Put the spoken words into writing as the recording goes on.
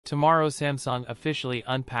Tomorrow Samsung officially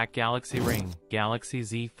unpacked Galaxy Ring, Galaxy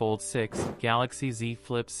Z Fold 6, Galaxy Z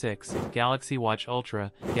Flip 6, Galaxy Watch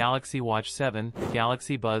Ultra, Galaxy Watch 7,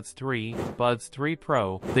 Galaxy Buds 3, Buds 3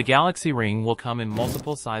 Pro. The Galaxy Ring will come in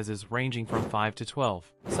multiple sizes ranging from 5 to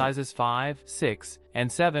 12. Sizes 5, 6,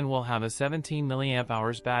 and 7 will have a 17 mAh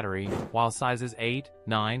battery, while sizes 8,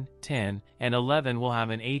 9, 10, and 11 will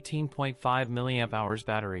have an 18.5 mAh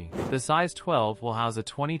battery. The size 12 will house a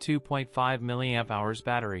 22.5 mAh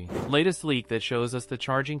battery. Latest leak that shows us the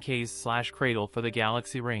charging case/cradle for the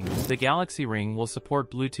Galaxy Ring. The Galaxy Ring will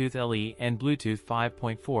support Bluetooth LE and Bluetooth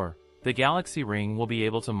 5.4. The Galaxy Ring will be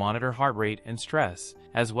able to monitor heart rate and stress,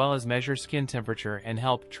 as well as measure skin temperature and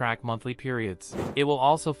help track monthly periods. It will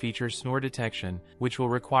also feature snore detection, which will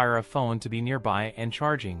require a phone to be nearby and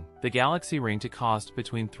charging. The Galaxy Ring to cost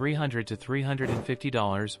between $300 to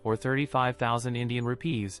 $350 or 35,000 Indian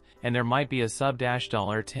rupees, and there might be a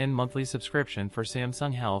sub-$10 monthly subscription for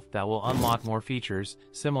Samsung Health that will unlock more features,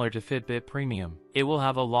 similar to Fitbit Premium. It will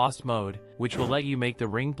have a lost mode, which will let you make the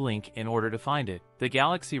ring blink in order to find it. The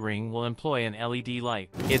Galaxy Ring will employ an LED light.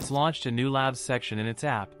 It's launched a new labs section in its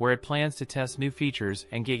app, where it plans to test new features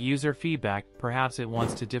and get user feedback. Perhaps it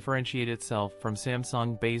wants to differentiate itself from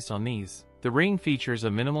Samsung based on these. The Ring features a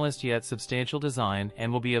minimalist yet substantial design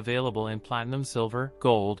and will be available in platinum silver,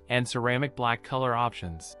 gold, and ceramic black color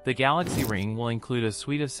options. The Galaxy Ring will include a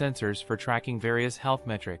suite of sensors for tracking various health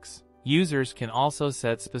metrics. Users can also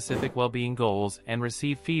set specific well-being goals and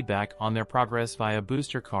receive feedback on their progress via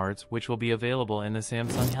booster cards, which will be available in the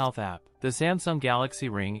Samsung Health app. The Samsung Galaxy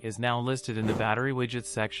Ring is now listed in the battery widgets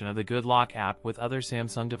section of the Good Lock app with other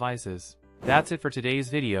Samsung devices. That's it for today's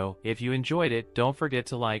video. If you enjoyed it, don't forget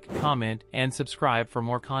to like, comment, and subscribe for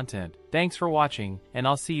more content. Thanks for watching, and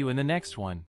I'll see you in the next one.